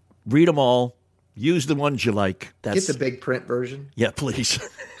 Read them all. Use the ones you like. Get the big print version. Yeah, please.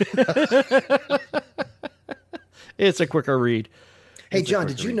 It's a quicker read. Hey, John,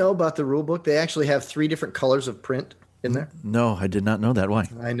 did you know about the rule book? They actually have 3 different colors of print in there. No, I did not know that. Why?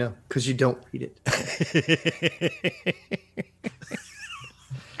 I know, because you don't read it.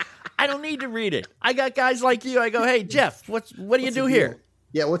 I don't need to read it. I got guys like you. I go, hey, Jeff, what do you do here?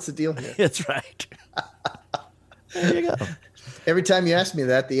 Yeah, what's the deal here? That's right. There you go. Every time you ask me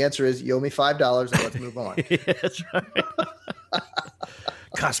that, the answer is you owe me $5 and let's move on. That's right.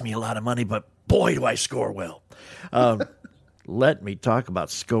 Cost me a lot of money, but boy, do I score well. Let me talk about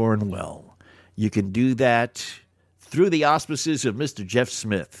scoring well. You can do that through the auspices of Mr. Jeff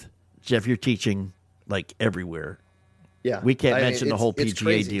Smith. Jeff, you're teaching like everywhere. Yeah. We can't mention the whole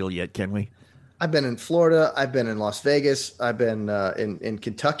PGA deal yet, can we? I've been in Florida. I've been in Las Vegas. I've been in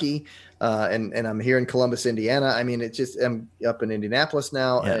Kentucky. And I'm here in Columbus, Indiana. I mean, I'm up in Indianapolis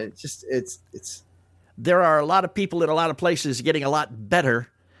now. Yeah. And it's. There are a lot of people in a lot of places getting a lot better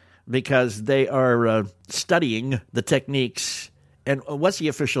because they are studying the techniques. And what's the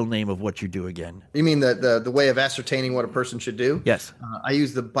official name of what you do again? You mean the way of ascertaining what a person should do? Yes. I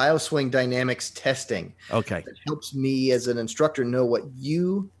use the bioswing dynamics testing. Okay. It helps me as an instructor know what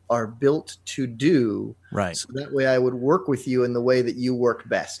you are built to do. Right. So that way I would work with you in the way that you work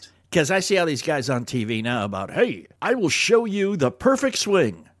best. Because I see all these guys on TV now about, hey, I will show you the perfect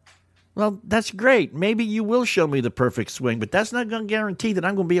swing. Well, that's great. Maybe you will show me the perfect swing, but that's not going to guarantee that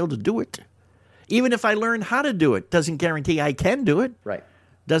I'm going to be able to do it. Even if I learn how to do it, doesn't guarantee I can do it. Right.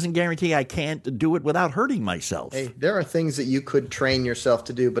 Doesn't guarantee I can't do it without hurting myself. Hey, there are things that you could train yourself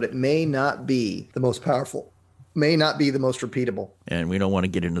to do, but it may not be the most powerful, may not be the most repeatable. And we don't want to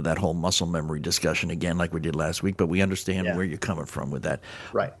get into that whole muscle memory discussion again like we did last week, but we understand where you're coming from with that.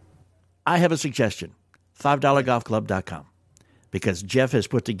 Right. I have a suggestion, $5golfclub.com, because Jeff has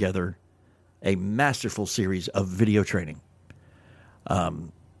put together a masterful series of video training.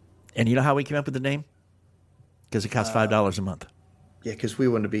 And you know how we came up with the name? Because it costs $5 a month. Yeah, because we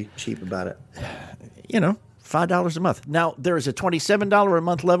want to be cheap about it. $5 a month. Now, there is a $27 a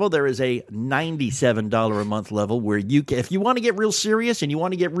month level. There is a $97 a month level where you can, if you want to get real serious and you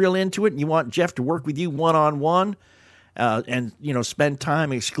want to get real into it and you want Jeff to work with you one-on-one and, spend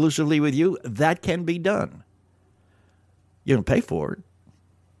time exclusively with you, that can be done. You don't pay for it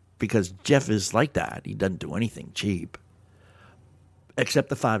because Jeff is like that. He doesn't do anything cheap except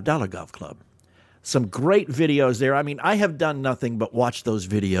the $5 Golf Club. Some great videos there. I mean, I have done nothing but watch those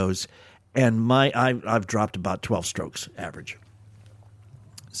videos, and I've dropped about 12 strokes average.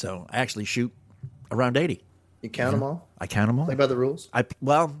 So I actually shoot around 80. You count them all? I count them all. Play by the rules? I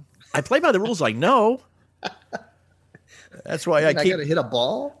play by the rules I know. That's why I got to hit a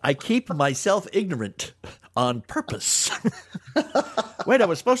ball? I keep myself ignorant on purpose. Wait, I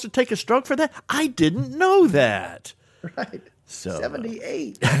was supposed to take a stroke for that? I didn't know that. Right. So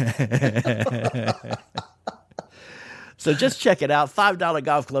 78. So just check it out,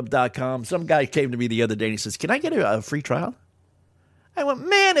 $5golfclub.com. Some guy came to me the other day and he says, can I get a free trial? I went,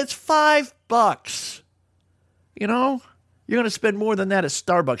 man, it's $5. You're going to spend more than that at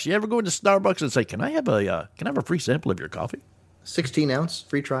Starbucks. You ever go into Starbucks and say, can I have a free sample of your coffee? 16-ounce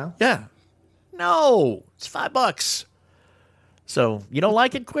free trial? Yeah. No, it's $5. So you don't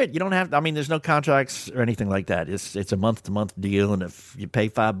like it, quit. You don't have. There's no contracts or anything like that. It's a month-to-month deal, and if you pay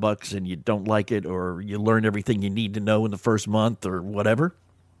 $5 and you don't like it, or you learn everything you need to know in the first month or whatever,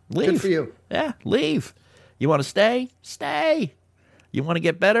 leave. Good for you. Yeah, leave. You want to stay? Stay. You want to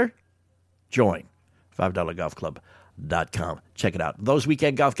get better? Join. $5golfclub.com. Check it out.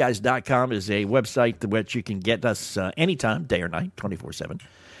 ThoseWeekendGolfGuys.com is a website to which you can get us anytime, day or night, 24/7.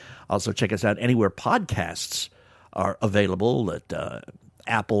 Also, check us out anywhere podcasts are available at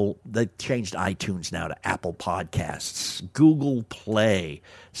Apple. They changed iTunes now to Apple Podcasts, Google Play,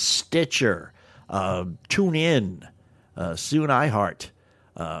 Stitcher, TuneIn, soon iHeart,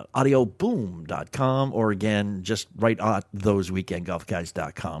 audioboom.com, or again, just right at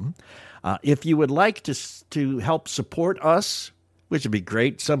thoseweekendgolfguys.com. If you would like to help support us, which would be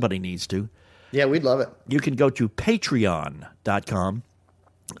great, somebody needs to. Yeah, we'd love it. You can go to patreon.com.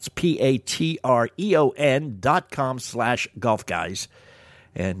 It's patreon.com/golfguys.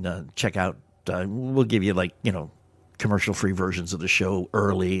 And check out, we'll give you commercial-free versions of the show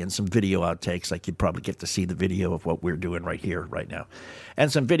early and some video outtakes. Like you'd probably get to see the video of what we're doing right here, right now.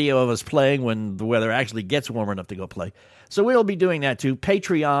 And some video of us playing when the weather actually gets warm enough to go play. So we'll be doing that too.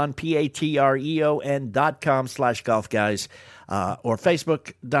 Patreon, patreon.com/golfguys, or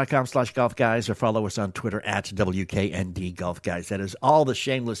facebook.com/golfguys, or follow us on Twitter at WKND Golf Guys. That is all the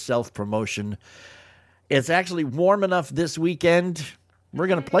shameless self-promotion. It's actually warm enough this weekend. We're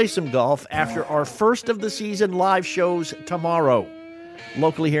going to play some golf after our first of the season live shows tomorrow.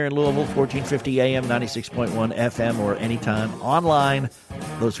 Locally here in Louisville, 1450 AM, 96.1 FM, or anytime online,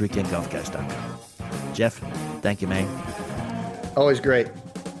 thoseweekendgolfguys.com. Jeff, thank you, man. Always great.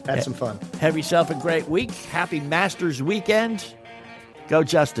 Had some fun. Have yourself a great week. Happy Masters weekend. Go,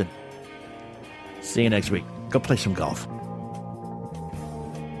 Justin. See you next week. Go play some golf.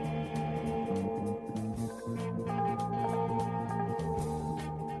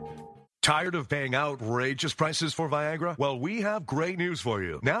 Tired of paying outrageous prices for Viagra? Well, we have great news for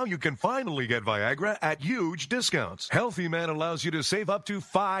you. Now you can finally get Viagra at huge discounts. Healthy Man allows you to save up to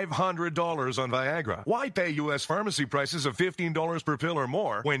 $500 on Viagra. Why pay U.S. pharmacy prices of $15 per pill or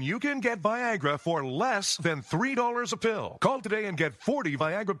more when you can get Viagra for less than $3 a pill? Call today and get 40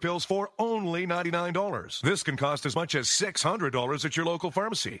 Viagra pills for only $99. This can cost as much as $600 at your local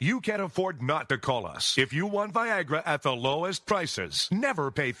pharmacy. You can't afford not to call us. If you want Viagra at the lowest prices,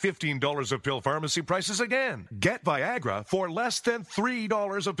 never pay $15 a pill pharmacy prices again. Get Viagra for less than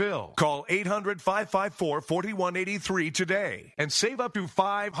 $3 a pill. Call 800-554-4183 today and save up to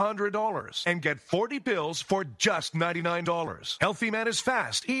 $500 and get 40 pills for just $99. Healthy Man is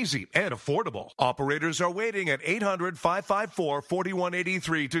fast, easy, and affordable. Operators are waiting at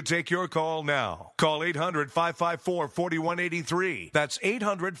 800-554-4183 to take your call now. Call 800-554-4183. That's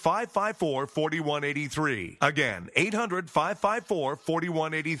 800-554-4183. Again,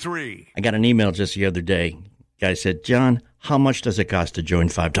 800-554-4183. I got an email just the other day. Guy said, John, how much does it cost to join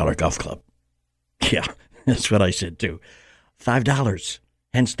 $5 Golf Club? Yeah, that's what I said too. $5.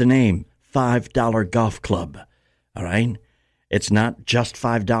 Hence the name, $5 Golf Club. All right? It's not just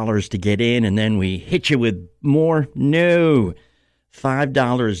 $5 to get in and then we hit you with more. No.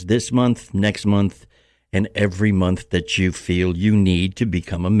 $5 this month, next month, and every month that you feel you need to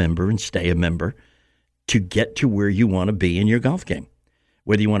become a member and stay a member to get to where you want to be in your golf game.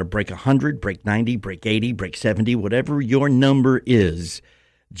 Whether you want to break 100, break 90, break 80, break 70, whatever your number is,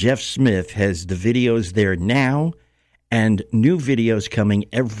 Jeff Smith has the videos there now and new videos coming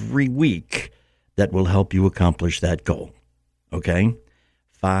every week that will help you accomplish that goal. Okay?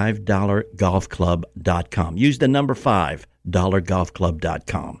 $5golfclub.com. Use the number 5,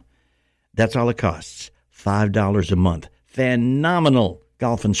 $5golfclub.com. That's all it costs. $5 a month. Phenomenal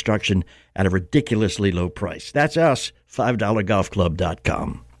golf instruction at a ridiculously low price. That's us,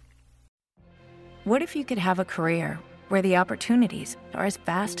 $5golfclub.com. What if you could have a career where the opportunities are as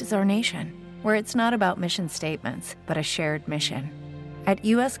vast as our nation, where it's not about mission statements, but a shared mission? At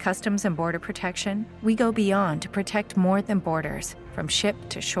U.S. Customs and Border Protection, we go beyond to protect more than borders. From ship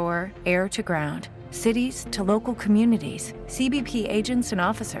to shore, air to ground, cities to local communities, CBP agents and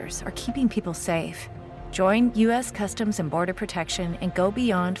officers are keeping people safe. Join U.S. Customs and Border Protection and go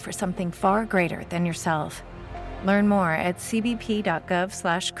beyond for something far greater than yourself. Learn more at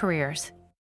cbp.gov/careers.